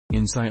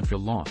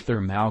Insightful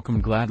author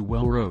Malcolm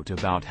Gladwell wrote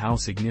about how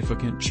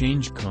significant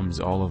change comes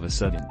all of a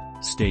sudden,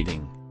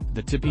 stating,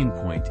 "The tipping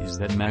point is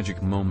that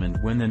magic moment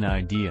when an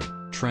idea,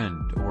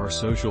 trend or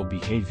social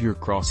behavior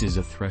crosses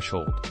a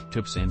threshold,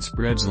 tips and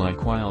spreads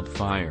like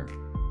wildfire."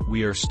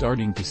 We are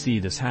starting to see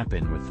this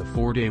happen with the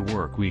 4-day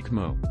workweek.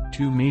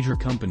 Two major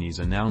companies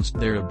announced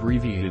their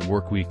abbreviated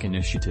workweek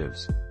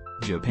initiatives.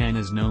 Japan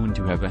is known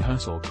to have a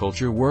hustle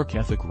culture work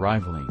ethic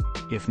rivaling,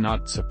 if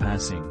not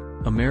surpassing,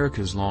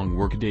 America's long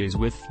workdays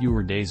with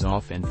fewer days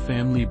off and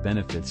family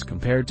benefits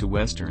compared to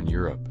Western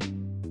Europe.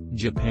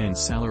 Japan's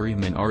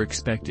salarymen are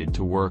expected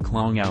to work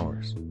long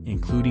hours,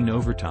 including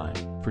overtime,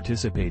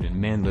 participate in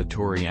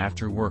mandatory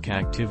after-work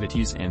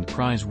activities and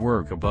prize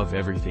work above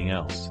everything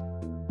else.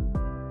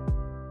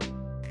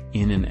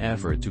 In an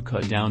effort to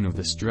cut down on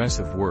the stress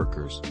of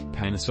workers,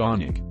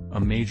 Panasonic, a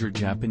major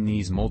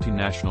Japanese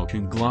multinational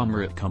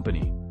conglomerate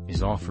company,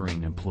 is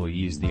offering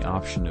employees the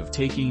option of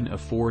taking a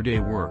 4-day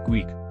work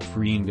week,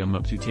 freeing them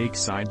up to take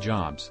side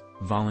jobs,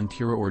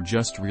 volunteer or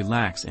just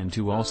relax, and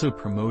to also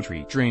promote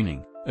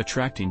retraining,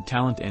 attracting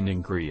talent and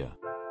in Korea.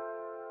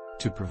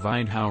 To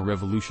provide how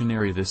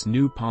revolutionary this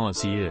new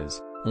policy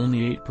is,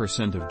 only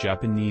 8% of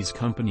Japanese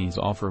companies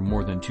offer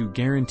more than 2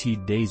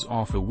 guaranteed days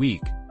off a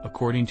week,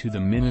 according to the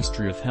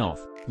Ministry of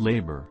Health,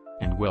 Labor,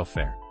 and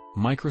Welfare.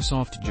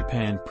 Microsoft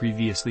Japan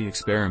previously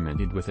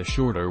experimented with a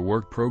shorter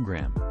work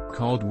program,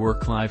 called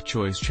Work-Life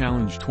Choice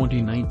Challenge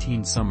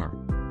 2019 Summer.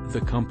 The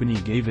company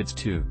gave its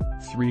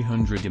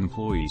 300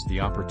 employees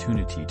the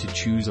opportunity to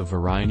choose a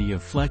variety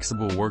of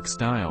flexible work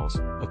styles,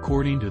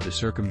 according to the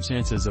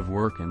circumstances of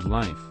work and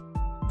life.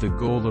 The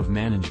goal of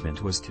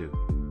management was to.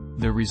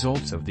 The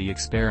results of the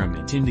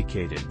experiment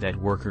indicated that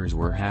workers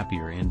were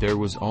happier and there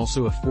was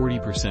also a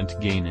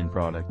 40% gain in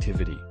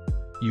productivity.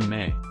 You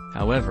may,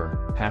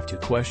 however, have to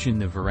question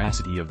the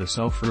veracity of the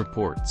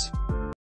self-reports.